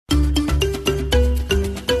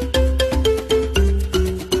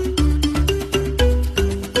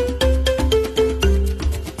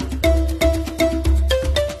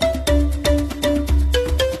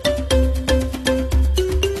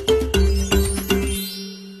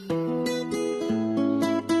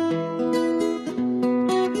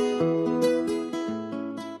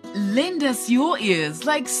Adjust your ears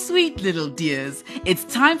like sweet little dears. It's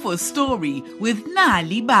time for a story with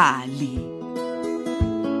Nali Bali.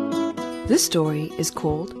 This story is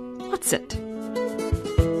called Whatzit.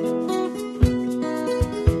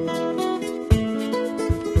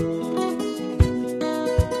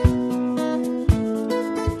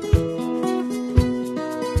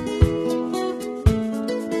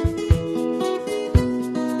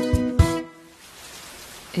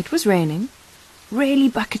 It was raining, really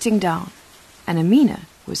bucketing down, and Amina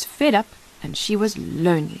was fed up and she was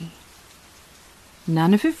lonely.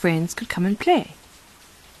 None of her friends could come and play,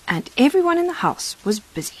 and everyone in the house was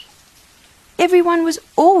busy. Everyone was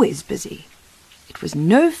always busy. It was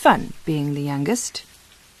no fun being the youngest.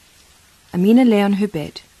 Amina lay on her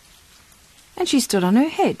bed, and she stood on her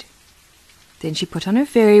head. Then she put on her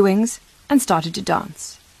fairy wings and started to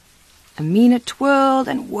dance. Amina twirled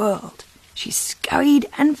and whirled. She scurried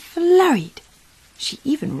and flurried. She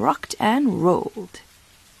even rocked and rolled.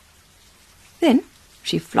 Then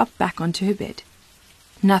she flopped back onto her bed.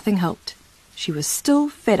 Nothing helped. She was still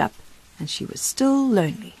fed up and she was still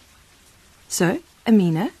lonely. So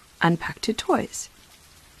Amina unpacked her toys.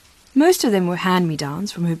 Most of them were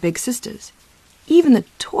hand-me-downs from her big sisters. Even the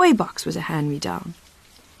toy box was a hand-me-down.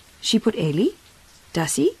 She put Ellie,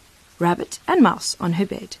 Dussie, Rabbit and Mouse on her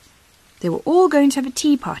bed. They were all going to have a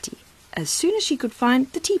tea party as soon as she could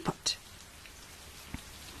find the teapot.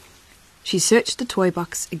 She searched the toy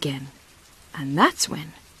box again, and that's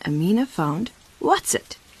when Amina found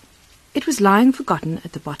Whatzit. It was lying forgotten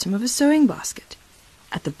at the bottom of a sewing basket,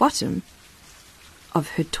 at the bottom of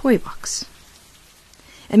her toy box.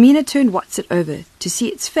 Amina turned Whatzit over to see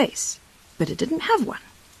its face, but it didn't have one.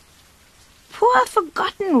 "Poor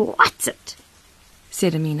forgotten Whatzit,"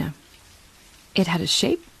 said Amina. It had a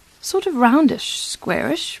shape, sort of roundish,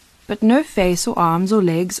 squarish, but no face or arms or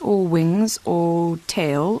legs or wings or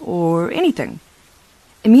tail or anything.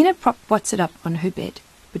 Amina propped Whatzit up on her bed,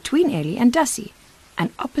 between Ellie and Dussie,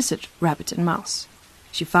 and opposite Rabbit and Mouse.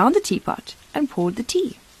 She found the teapot and poured the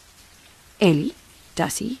tea. Ellie,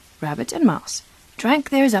 Dussie, Rabbit and Mouse drank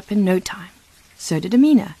theirs up in no time. So did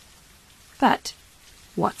Amina. But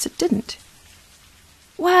Whatzit didn't.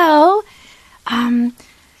 "Well,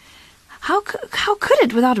 how could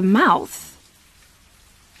it without a mouth?"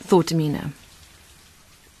 thought Amina.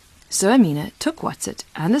 So Amina took Whatzit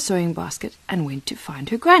and the sewing basket and went to find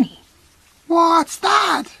her granny. "What's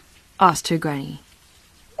that?" asked her granny.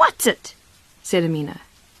 "Whatzit," said Amina.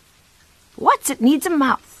 "Whatzit needs a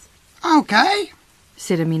mouth," "Okay,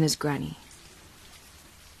 said Amina's granny.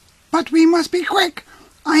 but we must be quick.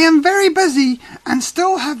 I am very busy and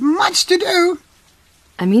still have much to do."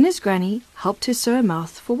 Amina's granny helped her sew a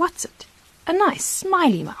mouth for Whatzit, a nice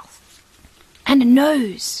smiley mouth. "And a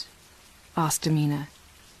nose?" asked Amina.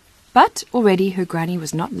 But already her granny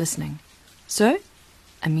was not listening. So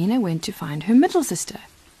Amina went to find her middle sister.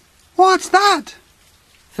 "What's that?"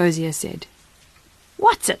 Fozia said.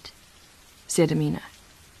 "Whatzit," said Amina.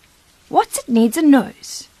 "Whatzit needs a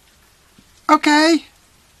nose," "Okay,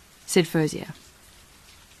 said Fozia.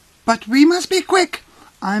 but we must be quick.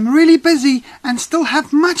 I'm really busy and still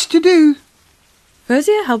have much to do."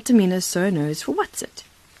 Fozia helped Amina sew a nose for Whatzit,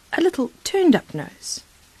 a little turned-up nose.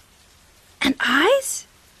 "And eyes?"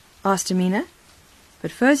 asked Amina.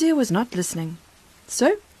 But Fozia was not listening. So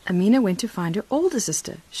Amina went to find her older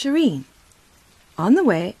sister, Shireen. On the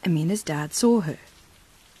way, Amina's dad saw her.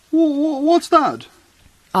 "What's that?"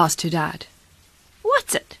 Asked her dad.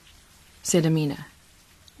 "Whatzit," said Amina.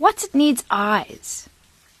 "Whatzit needs eyes,"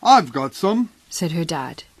 "I've got some," said her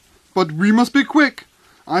dad. "but we must be quick.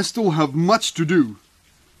 I still have much to do."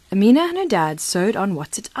 Amina and her dad sewed on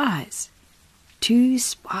Whatzit's eyes. 2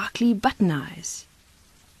 sparkly button eyes.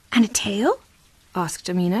 "And a tail?" asked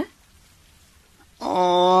Amina.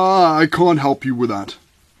 I can't help you with that,"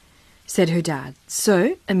 said her dad.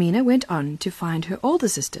 So Amina went on to find her older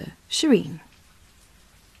sister, Shireen.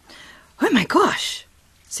 "Oh my gosh,"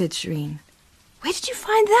 said Shireen. "Where did you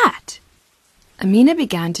find that?" Amina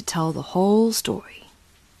began to tell the whole story.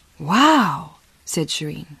 "Wow," said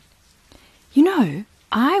Shireen. "You know,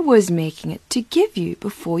 I was making it to give you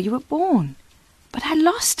before you were born, but I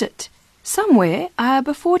lost it somewhere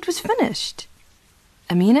before it was finished."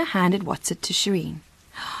 Amina handed Whatzit to Shireen.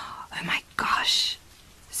 "Oh my gosh,"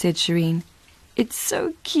 said Shireen. "It's so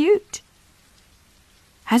cute."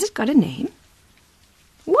 "Has it got a name?"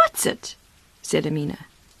 "Whatzit," said Amina.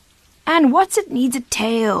 "And Whatzit needs a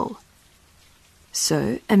tail."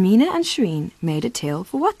 So Amina and Shireen made a tail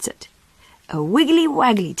for Whatzit, a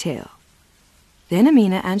wiggly-waggly tail. Then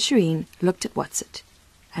Amina and Shireen looked at Whatzit,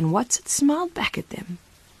 and Whatzit smiled back at them.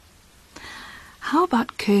 "How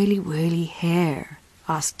about curly-whirly hair?"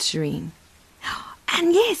 asked Shireen.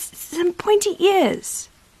 And yes, some pointy ears,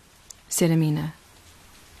 said Amina.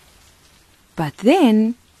 But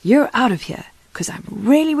then you're out of here, 'cause I'm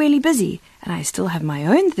really, really busy and I still have my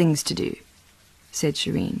own things to do, said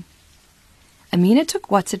Shireen. Amina took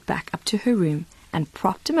Whatzit back up to her room and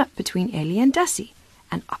propped him up between Ellie and Dussie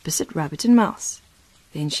and opposite Rabbit and Mouse.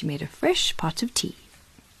 Then she made a fresh pot of tea.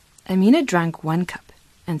 Amina drank 1 cup,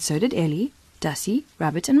 and so did Ellie, Dussie,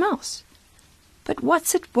 Rabbit and Mouse. But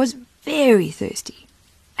Whatzit was very thirsty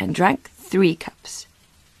and drank 3 cups.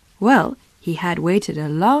 Well, he had waited a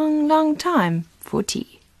long, long time for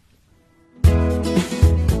tea.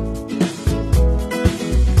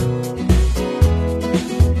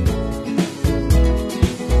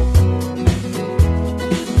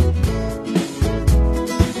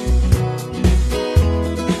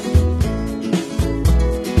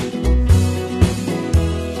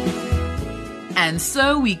 And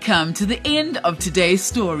so we come to the end of today's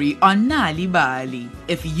story on Nali Bali.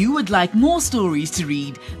 If you would like more stories to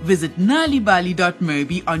read, visit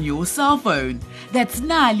nalibali.mobi on your cell phone. That's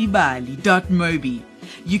nalibali.mobi.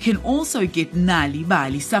 You can also get Nali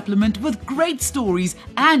Bali supplement with great stories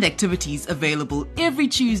and activities available every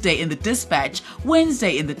Tuesday in the Dispatch,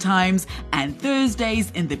 Wednesday in the Times, and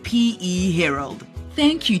Thursdays in the PE Herald.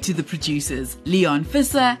 Thank you to the producers, Leon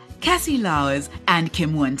Visser, Cassie Lowers, and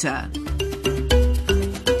Kim Winter.